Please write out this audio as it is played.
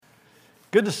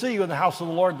Good to see you in the house of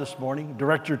the Lord this morning.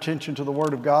 Direct your attention to the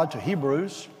Word of God, to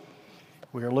Hebrews.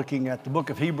 We are looking at the book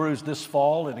of Hebrews this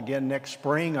fall and again next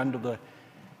spring under the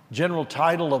general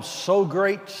title of So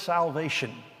Great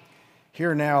Salvation.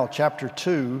 Here now, chapter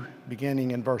 2,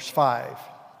 beginning in verse 5.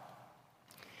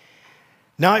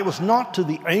 Now it was not to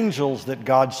the angels that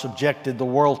God subjected the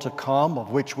world to come, of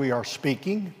which we are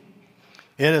speaking.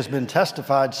 It has been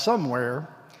testified somewhere,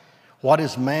 what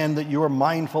is man that you are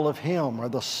mindful of him, or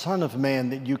the Son of Man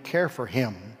that you care for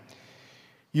him?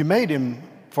 You made him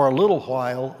for a little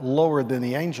while lower than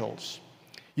the angels.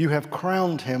 You have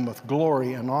crowned him with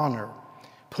glory and honor,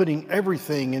 putting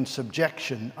everything in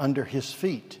subjection under his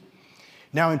feet.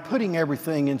 Now in putting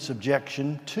everything in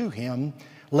subjection to him,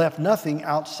 left nothing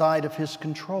outside of his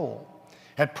control.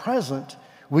 At present,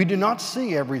 we do not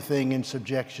see everything in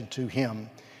subjection to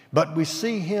him, but we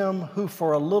see him who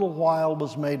for a little while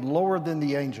was made lower than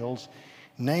the angels,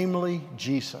 namely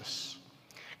Jesus,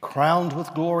 crowned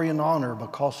with glory and honor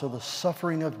because of the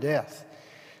suffering of death,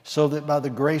 so that by the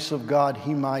grace of God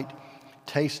he might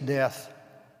taste death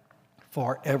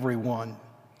for everyone.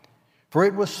 For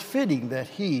it was fitting that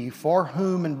he, for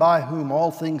whom and by whom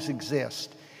all things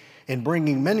exist, in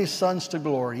bringing many sons to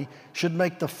glory, should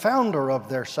make the founder of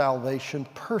their salvation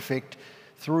perfect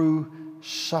through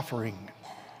suffering.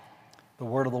 The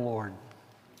word of the Lord.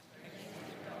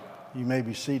 You may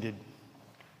be seated.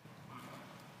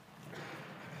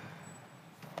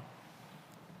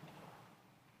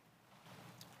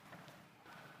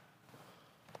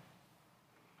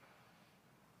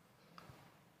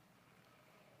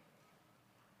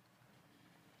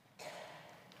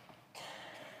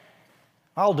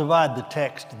 I'll divide the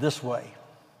text this way.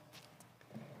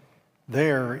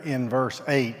 There in verse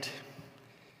 8,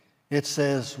 it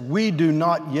says, we do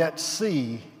not yet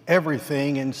see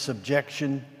everything in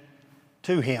subjection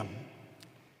to him.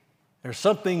 There's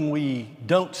something we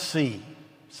don't see,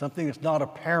 something that's not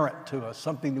apparent to us,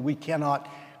 something that we cannot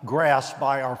grasp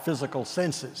by our physical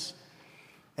senses,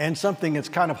 and something that's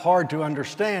kind of hard to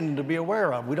understand and to be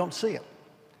aware of. We don't see it.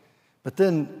 But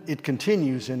then it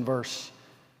continues in verse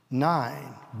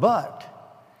 9.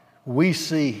 But we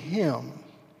see him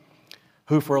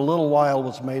who for a little while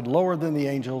was made lower than the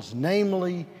angels,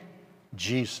 namely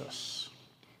Jesus,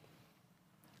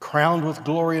 crowned with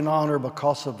glory and honor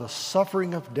because of the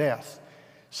suffering of death,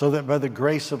 so that by the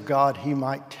grace of God he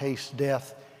might taste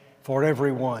death for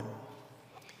everyone.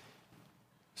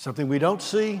 Something we don't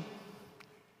see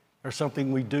or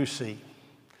something we do see.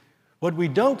 What we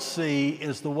don't see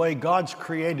is the way God's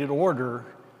created order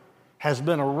has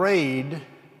been arrayed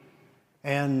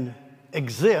and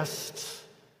exists,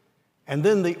 and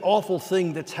then the awful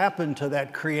thing that's happened to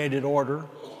that created order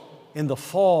in the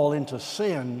fall into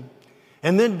sin,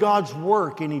 and then God's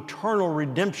work in eternal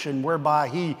redemption whereby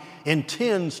he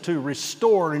intends to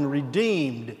restore and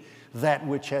redeem that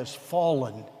which has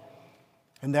fallen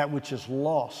and that which is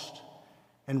lost,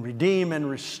 and redeem and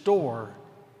restore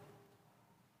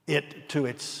it to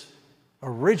its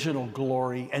original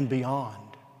glory and beyond.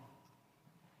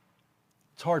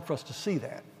 It's hard for us to see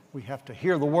that. We have to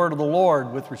hear the word of the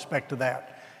Lord with respect to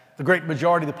that. The great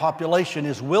majority of the population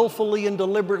is willfully and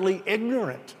deliberately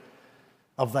ignorant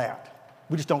of that.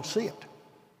 We just don't see it.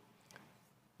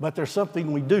 But there's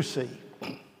something we do see.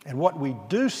 And what we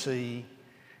do see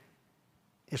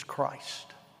is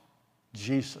Christ,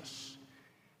 Jesus.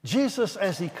 Jesus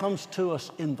as he comes to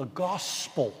us in the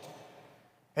gospel,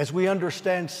 as we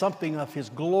understand something of his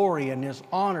glory and his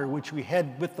honor, which we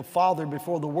had with the Father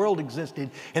before the world existed,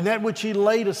 and that which he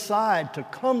laid aside to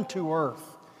come to earth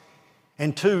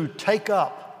and to take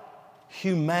up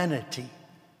humanity.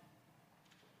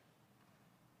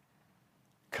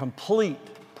 Complete,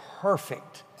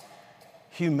 perfect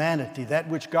humanity, that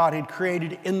which God had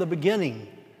created in the beginning.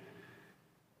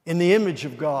 In the image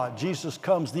of God, Jesus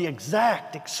comes, the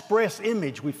exact express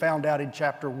image we found out in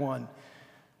chapter 1.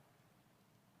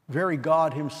 Very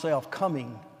God himself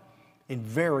coming in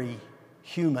very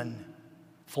human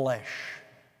flesh.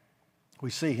 We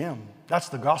see him. That's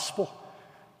the gospel.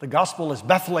 The gospel is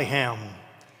Bethlehem.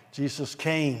 Jesus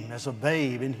came as a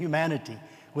babe in humanity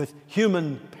with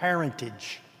human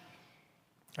parentage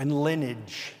and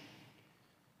lineage,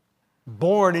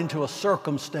 born into a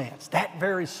circumstance, that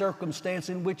very circumstance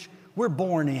in which we're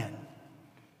born in.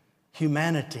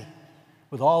 Humanity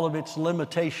with all of its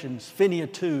limitations,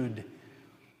 finitude,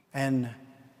 and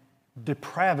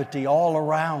depravity all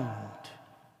around.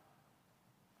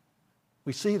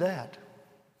 We see that.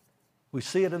 We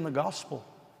see it in the gospel.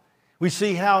 We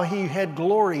see how he had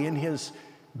glory in his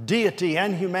deity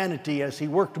and humanity as he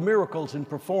worked miracles and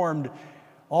performed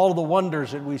all of the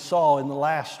wonders that we saw in the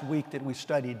last week that we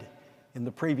studied in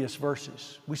the previous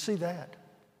verses. We see that.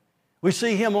 We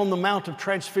see him on the Mount of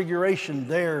Transfiguration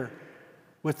there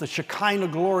with the Shekinah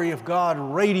glory of God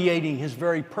radiating his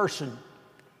very person.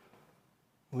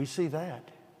 We see that.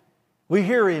 We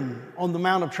hear him on the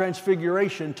Mount of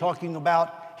Transfiguration talking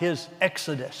about his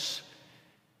exodus,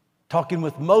 talking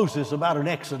with Moses about an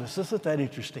exodus. Isn't that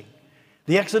interesting?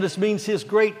 The exodus means his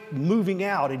great moving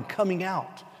out and coming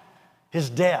out, his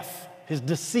death, his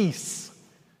decease.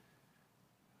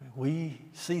 We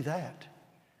see that.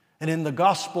 And in the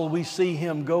gospel, we see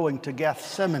him going to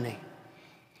Gethsemane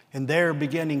and there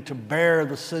beginning to bear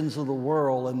the sins of the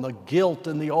world and the guilt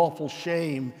and the awful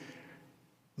shame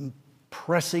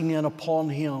pressing in upon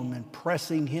him and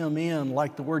pressing him in,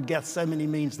 like the word Gethsemane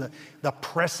means, the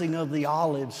pressing of the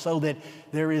olives, so that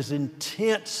there is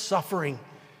intense suffering.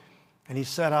 And he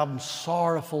said, I'm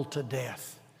sorrowful to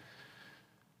death.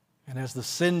 And as the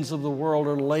sins of the world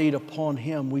are laid upon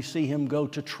him, we see him go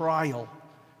to trial.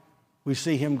 We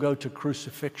see him go to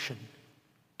crucifixion,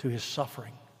 to his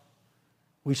suffering.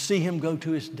 We see him go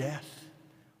to his death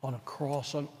on a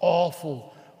cross, an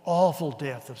awful, awful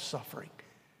death of suffering.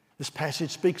 This passage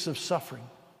speaks of suffering.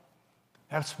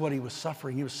 That's what he was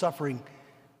suffering. He was suffering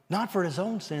not for his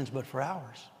own sins, but for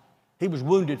ours. He was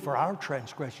wounded for our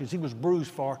transgressions. He was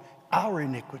bruised for our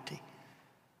iniquity.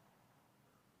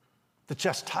 The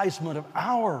chastisement of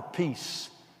our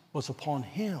peace was upon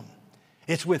him.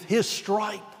 It's with his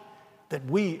stripe that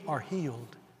we are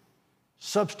healed,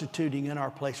 substituting in our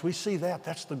place. We see that.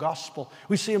 That's the gospel.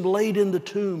 We see him laid in the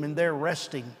tomb and there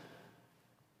resting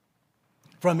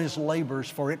from his labors,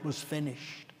 for it was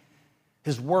finished,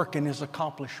 his work and his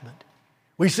accomplishment.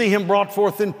 We see him brought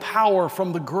forth in power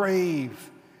from the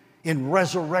grave, in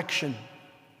resurrection.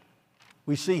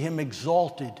 We see him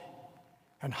exalted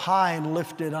and high and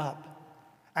lifted up,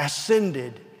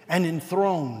 ascended and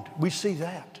enthroned. We see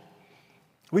that.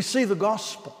 We see the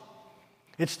gospel.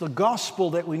 It's the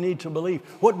gospel that we need to believe.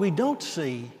 What we don't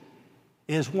see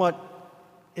is what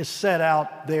is set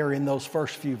out there in those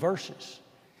first few verses.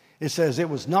 It says, it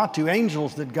was not to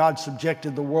angels that God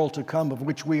subjected the world to come of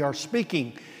which we are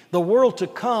speaking. The world to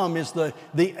come is the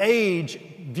age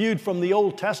viewed from the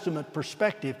Old Testament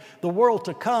perspective. The world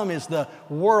to come is the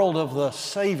world of the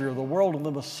Savior, the world of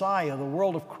the Messiah, the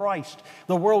world of Christ,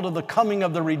 the world of the coming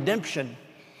of the redemption,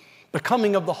 the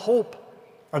coming of the hope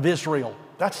of Israel.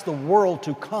 That's the world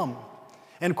to come.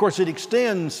 And of course, it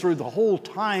extends through the whole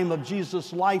time of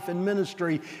Jesus' life and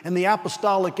ministry and the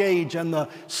apostolic age and the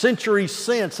centuries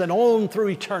since and on through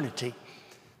eternity.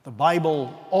 The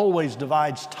Bible always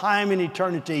divides time and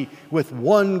eternity with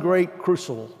one great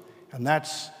crucible, and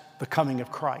that's the coming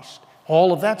of Christ.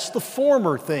 All of that's the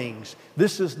former things.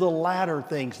 This is the latter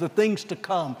things, the things to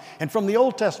come. And from the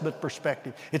Old Testament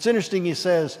perspective, it's interesting, he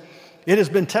says, it has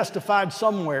been testified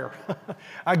somewhere.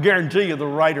 I guarantee you the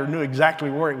writer knew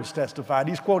exactly where it was testified.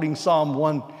 He's quoting Psalm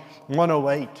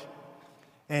 108.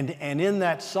 And in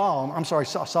that psalm,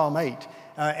 Psalm 8.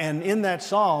 And in that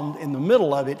psalm, in the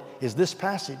middle of it, is this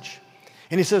passage.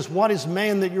 And he says, what is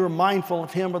man that you are mindful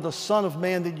of him, or the son of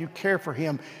man that you care for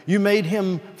him? You made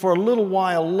him for a little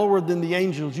while lower than the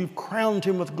angels. You've crowned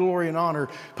him with glory and honor,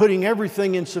 putting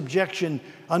everything in subjection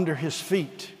under his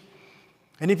feet.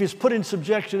 And if he's put in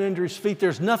subjection under his feet,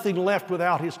 there's nothing left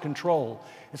without his control.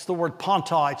 It's the word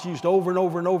panta. It's used over and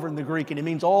over and over in the Greek, and it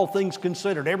means all things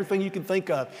considered, everything you can think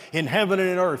of in heaven and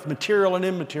in earth, material and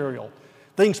immaterial,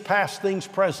 things past, things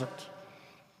present.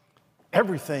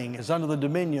 Everything is under the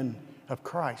dominion of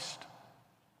Christ.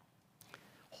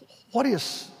 What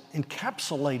is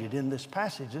encapsulated in this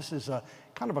passage? This is a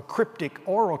kind of a cryptic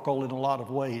oracle in a lot of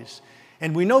ways.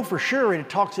 And we know for sure it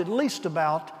talks at least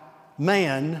about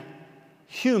man,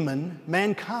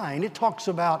 mankind. It talks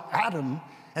about Adam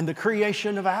and the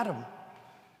creation of Adam.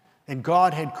 And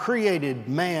God had created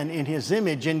man in his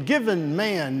image and given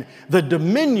man the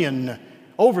dominion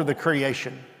over the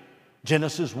creation.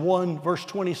 Genesis 1, verse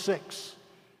 26.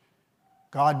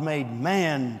 God made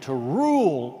man to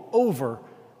rule over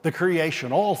the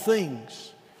creation, all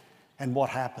things. And what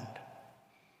happened?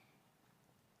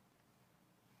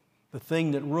 The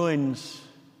thing that ruins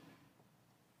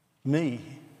me,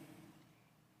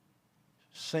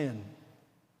 sin.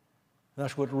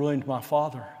 That's what ruined my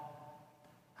father,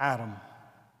 Adam.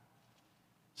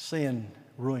 Sin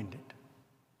ruined it.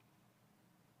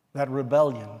 That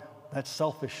rebellion, that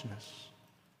selfishness,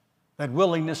 that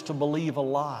willingness to believe a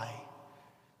lie,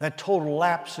 that total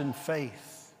lapse in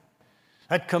faith,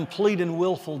 that complete and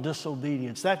willful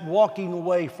disobedience, that walking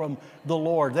away from the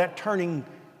Lord, that turning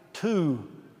to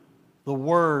the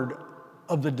word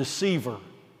of the deceiver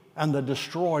and the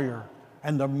destroyer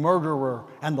and the murderer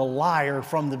and the liar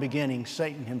from the beginning,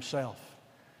 Satan himself.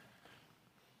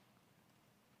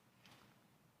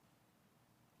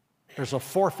 There's a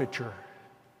forfeiture.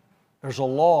 There's a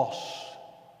loss.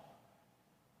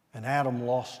 And Adam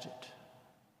lost it.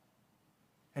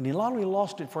 And he not only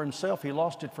lost it for himself, he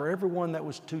lost it for everyone that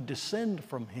was to descend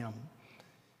from him.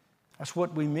 That's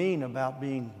what we mean about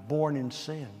being born in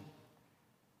sin.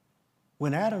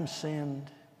 When Adam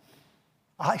sinned,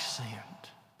 I sinned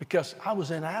because I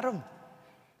was in Adam.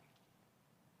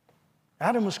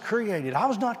 Adam was created. I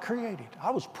was not created.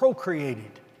 I was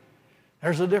procreated.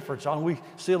 There's a difference. We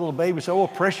see a little baby say, oh,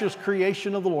 precious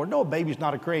creation of the Lord. No, a baby's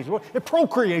not a creation. It's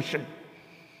procreation.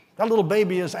 That little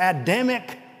baby is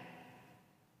Adamic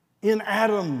in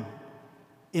Adam,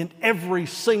 in every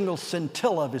single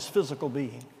scintilla of his physical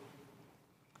being.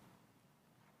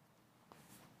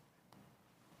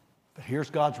 But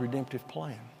here's God's redemptive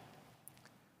plan.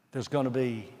 There's going to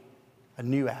be a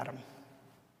new Adam,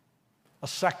 a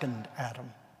second Adam.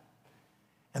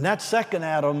 And that second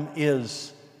Adam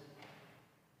is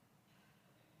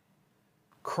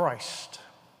Christ,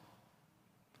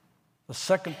 the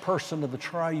second person of the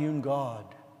triune God,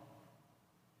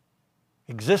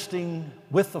 existing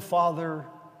with the Father,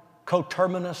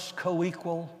 coterminous,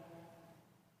 co-equal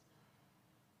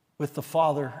with the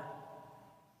Father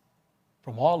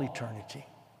from all eternity,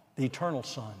 the eternal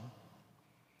Son,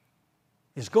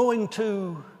 is going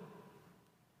to,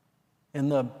 in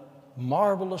the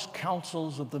marvelous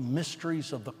counsels of the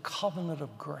mysteries of the covenant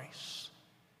of grace,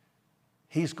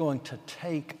 he's going to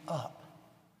take up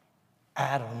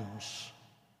Adam's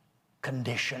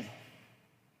condition.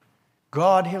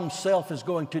 God himself is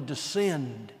going to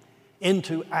descend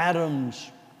into Adam's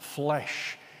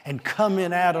flesh and come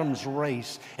in Adam's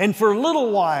race. And for a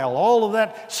little while, all of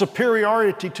that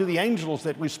superiority to the angels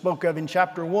that we spoke of in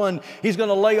chapter 1, he's going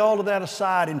to lay all of that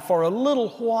aside. And for a little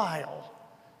while,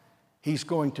 he's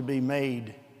going to be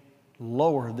made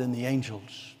lower than the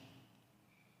angels.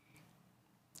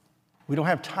 We don't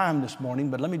have time this morning,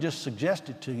 but let me just suggest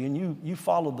it to you, and you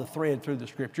follow the thread through the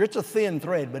Scripture. It's a thin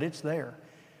thread, but it's there.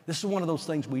 This is one of those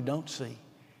things we don't see.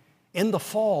 In the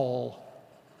fall,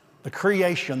 the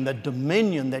creation, the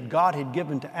dominion that God had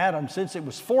given to Adam, since it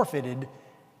was forfeited,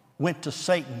 went to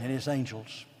Satan and his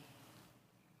angels.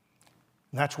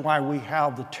 And that's why we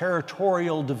have the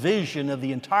territorial division of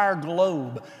the entire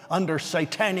globe under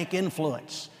satanic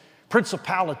influence,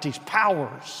 principalities,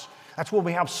 powers. That's where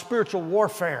we have spiritual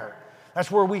warfare. That's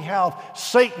where we have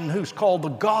Satan, who's called the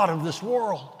god of this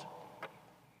world.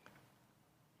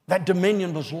 That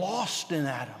dominion was lost in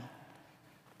Adam,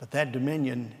 but that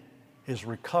dominion is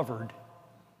recovered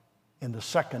in the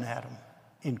second Adam,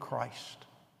 in Christ.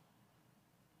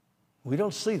 We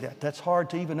don't see that. That's hard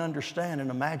to even understand and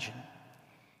imagine.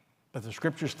 But the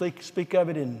Scriptures speak of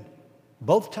it in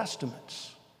both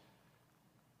Testaments,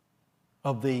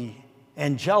 of the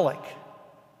angelic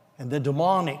and the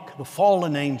demonic, the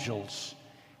fallen angels,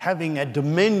 having a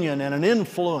dominion and an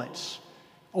influence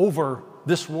over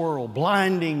this world,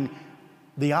 blinding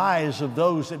the eyes of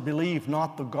those that believe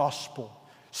not the gospel,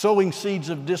 sowing seeds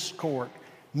of discord,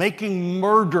 making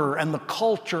murder and the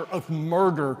culture of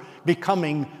murder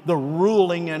becoming the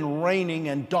ruling and reigning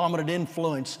and dominant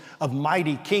influence of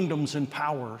mighty kingdoms and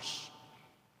powers.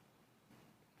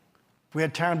 If we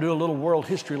had time to do a little world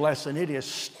history lesson, it is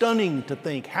stunning to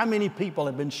think how many people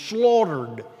have been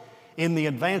slaughtered in the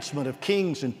advancement of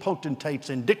kings and potentates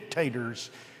and dictators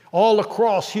all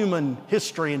across human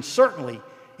history, and certainly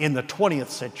in the 20th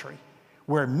century,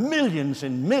 where millions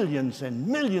and millions and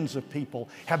millions of people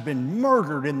have been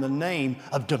murdered in the name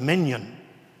of dominion.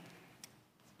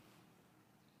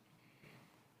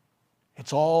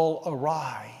 It's all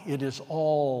awry. It is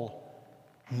all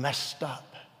messed up.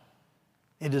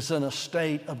 It is in a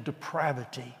state of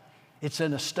depravity. It's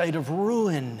in a state of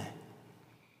ruin.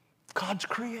 God's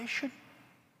creation,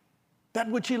 that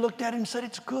which he looked at and said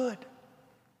it's good,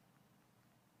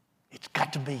 it's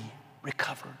got to be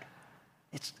recovered.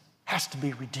 It has to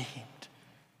be redeemed.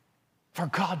 For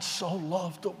God so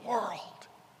loved the world.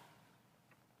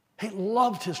 He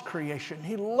loved his creation.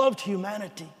 He loved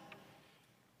humanity.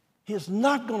 He is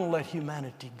not going to let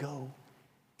humanity go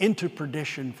into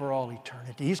perdition for all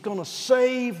eternity. He's going to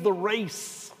save the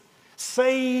race,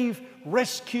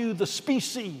 rescue the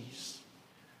species.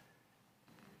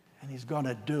 And he's going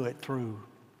to do it through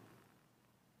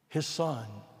his Son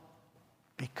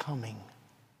becoming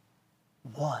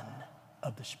one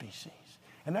of the species.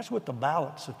 And that's what the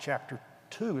balance of chapter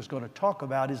 2 is going to talk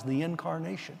about, is the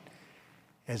incarnation.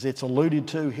 As it's alluded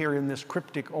to here in this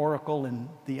cryptic oracle in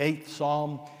the 8th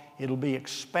Psalm, it'll be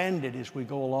expanded as we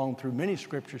go along through many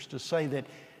scriptures to say that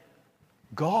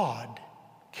God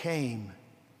came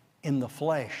in the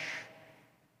flesh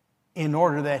in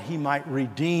order that he might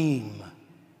redeem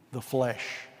the flesh.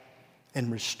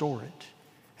 and restore it.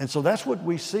 And so that's what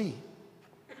we see.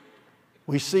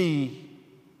 We see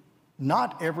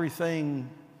not everything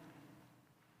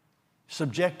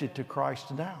subjected to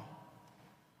Christ now.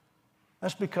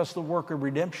 That's because the work of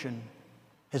redemption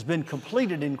has been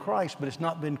completed in Christ, but it's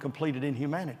not been completed in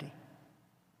humanity.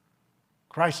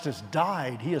 Christ has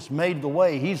died. He has made the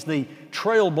way. He's the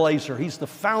trailblazer. He's the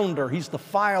founder. He's the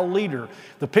file leader.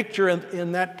 The picture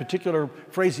in that particular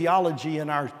phraseology in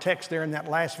our text there in that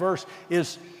last verse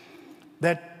is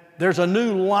that there's a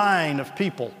new line of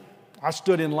people. I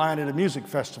stood in line at a music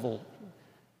festival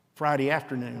Friday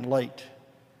afternoon late,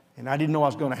 and I didn't know I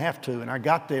was going to have to. And I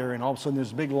got there, and all of a sudden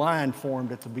there's a big line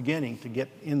formed at the beginning to get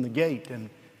in the gate. And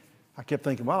I kept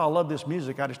thinking, well, I love this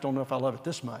music. I just don't know if I love it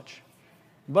this much.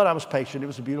 But I was patient. It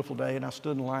was a beautiful day, and I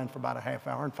stood in line for about a half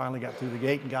hour and finally got through the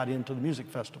gate and got into the music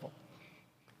festival.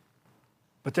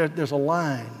 But there's a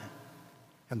line,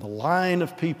 and the line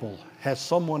of people has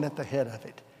someone at the head of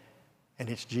it, and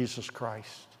it's Jesus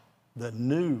Christ, the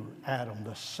new Adam,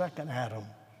 the second Adam,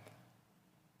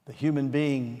 the human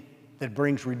being that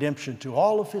brings redemption to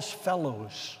all of his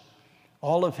fellows,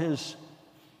 all of his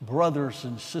brothers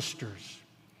and sisters.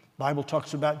 The Bible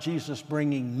talks about Jesus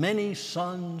bringing many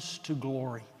sons to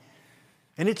glory.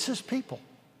 And it's his people.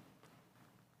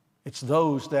 It's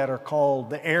those that are called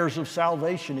the heirs of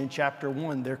salvation in chapter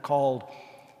 1. They're called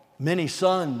many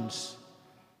sons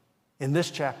in this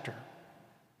chapter.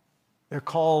 They're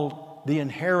called the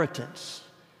inheritance.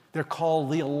 They're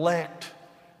called the elect.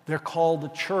 They're called the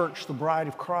church, the bride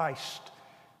of Christ.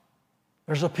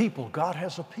 There's a people. God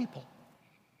has a people.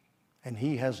 And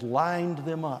he has lined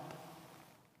them up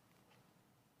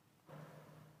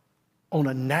on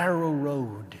a narrow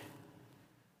road,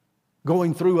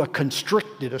 going through a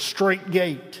constricted, a straight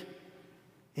gate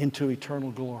into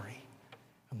eternal glory.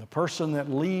 And the person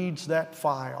that leads that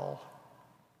file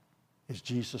is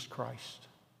Jesus Christ,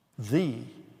 the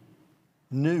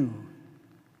new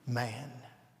man.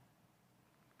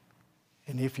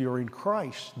 And if you're in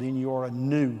Christ, then you're a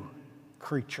new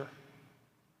creature.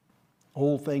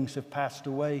 Old things have passed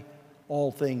away,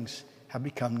 all things have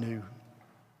become new.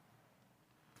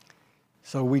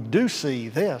 So we do see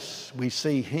this. We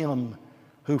see him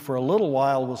who for a little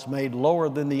while was made lower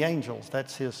than the angels.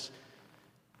 That's his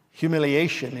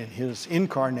humiliation in his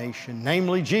incarnation,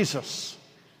 namely Jesus.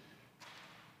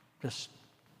 Just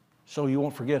so you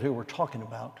won't forget who we're talking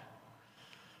about.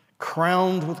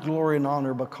 Crowned with glory and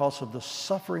honor because of the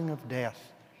suffering of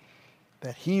death,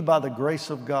 that he by the grace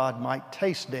of God might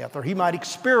taste death, or he might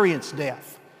experience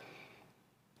death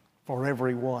for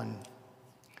everyone.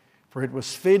 For it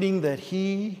was fitting that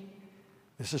he,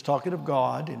 this is talking of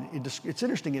God, and it's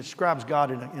interesting, it describes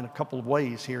God in a couple of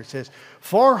ways here. It says,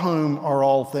 for whom are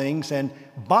all things, and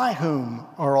by whom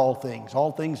are all things.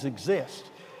 All things exist.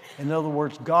 In other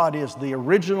words, God is the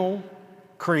original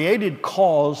created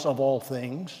cause of all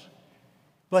things,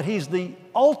 but he's the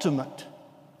ultimate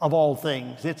of all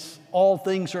things. It's all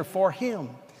things are for him.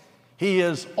 He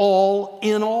is all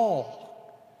in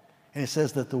all. And it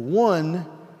says that the one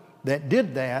that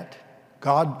did that,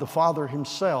 God the Father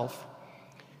himself,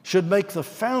 should make the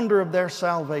founder of their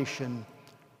salvation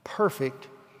perfect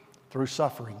through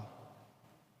suffering.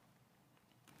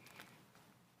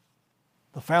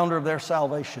 The founder of their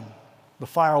salvation, the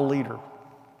file leader,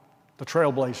 the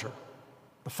trailblazer,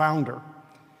 the founder.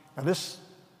 Now this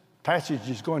passage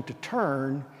is going to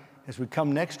turn as we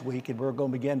come next week, and we're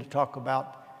going to begin to talk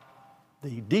about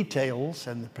the details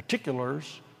and the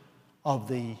particulars of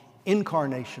the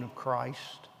incarnation of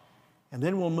Christ. And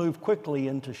then we'll move quickly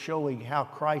into showing how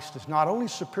Christ is not only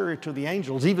superior to the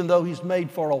angels, even though he's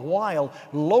made for a while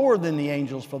lower than the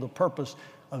angels for the purpose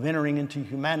of entering into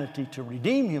humanity to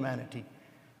redeem humanity,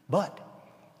 but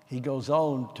he goes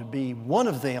on to be one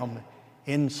of them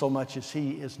in so much as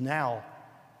he is now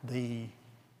the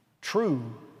true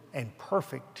and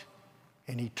perfect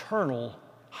and eternal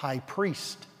high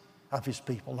priest of his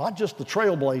people. Not just the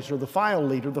trailblazer, the file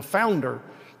leader, the founder,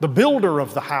 the builder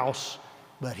of the house,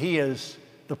 but he is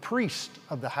the priest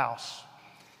of the house.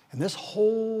 And this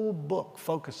whole book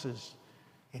focuses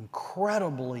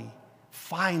incredibly,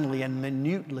 finely, and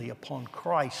minutely upon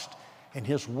Christ and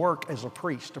his work as a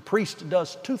priest. A priest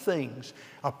does two things.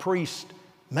 A priest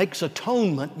makes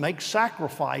atonement, makes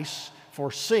sacrifice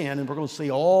for sin, and we're going to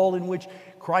see all in which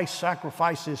Christ's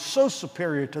sacrifice is so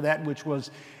superior to that which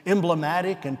was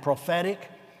emblematic and prophetic,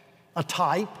 a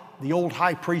type, the old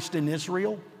high priest in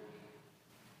Israel.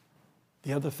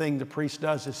 The other thing the priest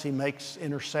does is he makes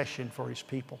intercession for his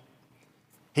people.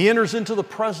 He enters into the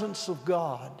presence of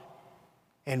God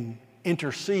and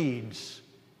intercedes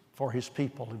for his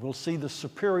people. And we'll see the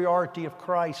superiority of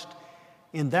Christ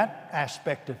in that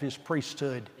aspect of his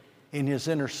priesthood, in his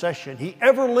intercession. He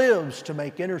ever lives to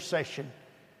make intercession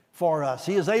for us.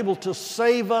 He is able to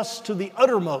save us to the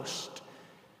uttermost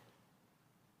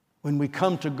when we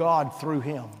come to God through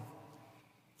him.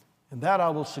 And that, I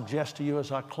will suggest to you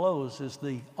as I close, is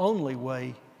the only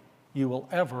way you will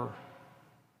ever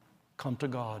come to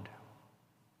God.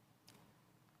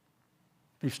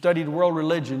 If you've studied world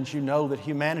religions, you know that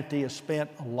humanity has spent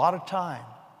a lot of time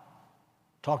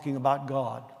talking about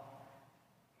God.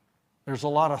 There's a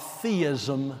lot of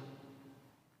theism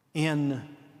in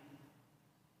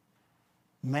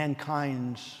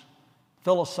mankind's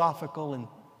philosophical and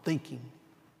thinking.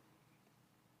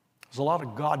 There's a lot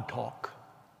of God talk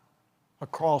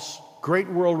across great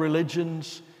world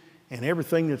religions and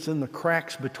everything that's in the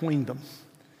cracks between them,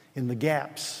 in the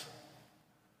gaps.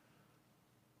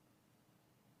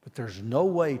 But there's no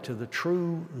way to the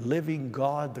true living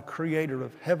God, the creator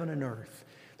of heaven and earth.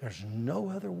 There's no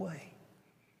other way.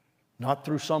 Not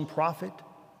through some prophet,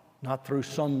 not through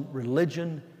some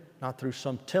religion, not through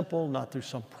some temple, not through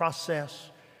some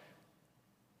process.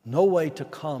 No way to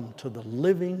come to the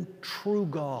living, true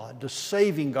God, the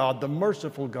saving God, the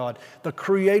merciful God, the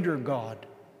creator God,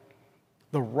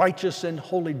 the righteous and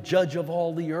holy judge of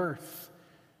all the earth,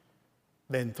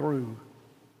 than through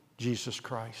Jesus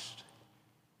Christ.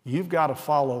 You've got to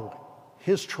follow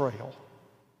his trail.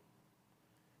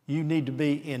 You need to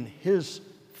be in his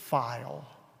file.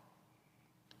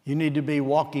 You need to be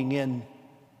walking in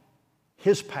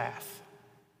his path.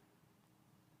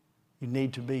 You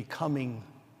need to be coming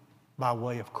by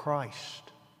way of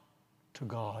Christ to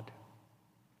God.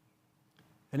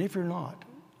 And if you're not,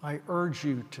 I urge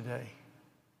you today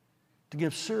to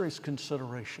give serious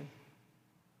consideration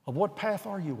of what path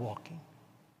are you walking?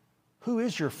 Who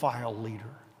is your file leader?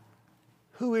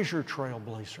 Who is your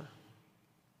trailblazer?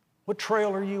 What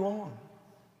trail are you on?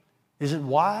 Is it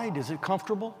wide? Is it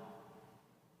comfortable?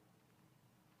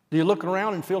 Do you look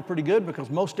around and feel pretty good because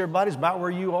most everybody's about where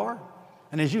you are?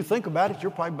 And as you think about it,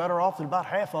 you're probably better off than about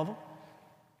half of them.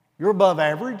 You're above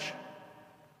average.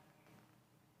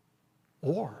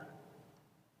 Or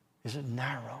is it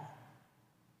narrow?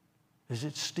 Is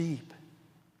it steep?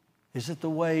 Is it the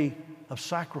way of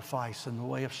sacrifice and the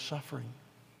way of suffering?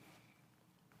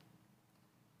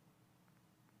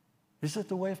 Is it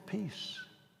the way of peace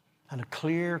and a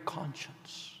clear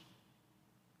conscience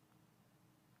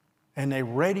and a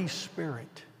ready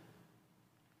spirit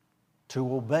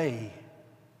to obey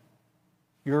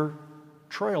your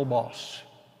trail boss,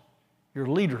 your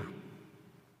leader,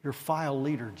 your file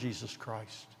leader, Jesus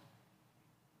Christ?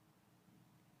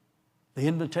 The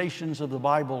invitations of the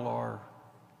Bible are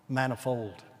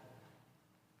manifold.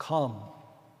 Come.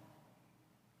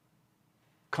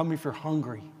 Come if you're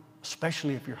hungry,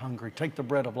 especially if you're hungry. Take the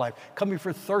bread of life. Come if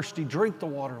you're thirsty. Drink the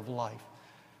water of life.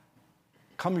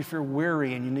 Come if you're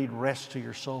weary and you need rest to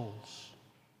your souls.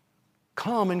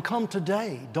 Come, and come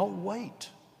today. Don't wait.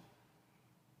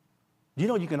 You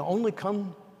know you can only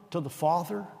come to the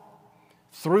Father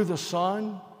through the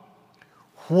Son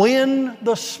when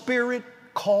the Spirit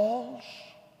calls.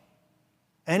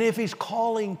 And if he's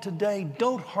calling today,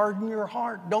 don't harden your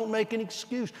heart. Don't make an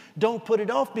excuse. Don't put it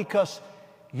off, because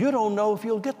you don't know if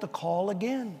you'll get the call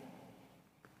again.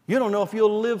 You don't know if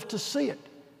you'll live to see it.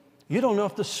 You don't know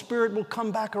if the Spirit will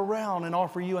come back around and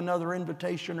offer you another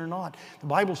invitation or not. The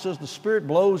Bible says the Spirit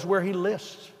blows where he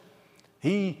lists.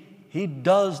 He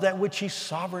does that which he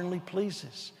sovereignly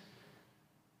pleases.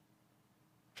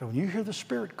 So when you hear the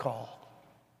Spirit call,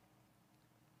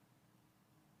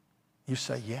 you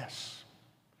say yes.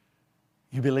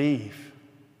 You believe.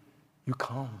 You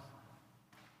come.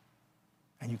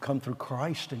 And you come through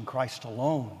Christ and Christ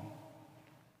alone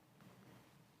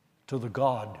to the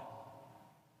God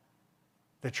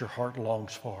that your heart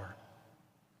longs for,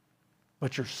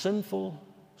 but your sinful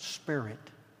spirit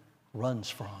runs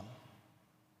from.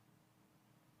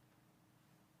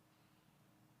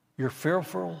 Your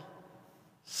fearful,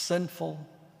 sinful,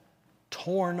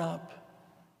 torn up,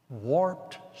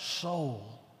 warped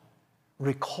soul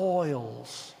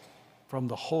recoils from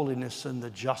the holiness and the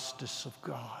justice of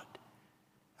God.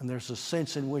 And there's a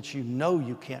sense in which you know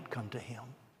you can't come to him.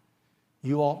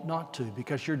 You ought not to,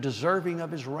 because you're deserving of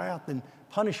his wrath and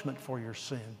punishment for your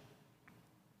sin.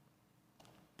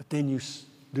 But then you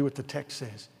do what the text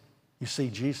says. You see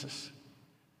Jesus.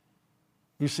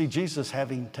 You see Jesus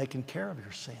having taken care of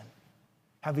your sin,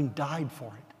 having died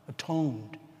for it,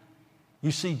 atoned.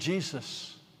 You see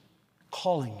Jesus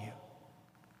calling you.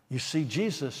 You see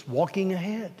Jesus walking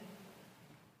ahead.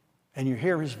 And you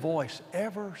hear his voice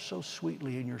ever so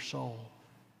sweetly in your soul.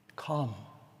 Come,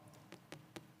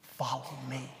 follow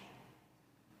me.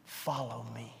 Follow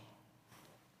me.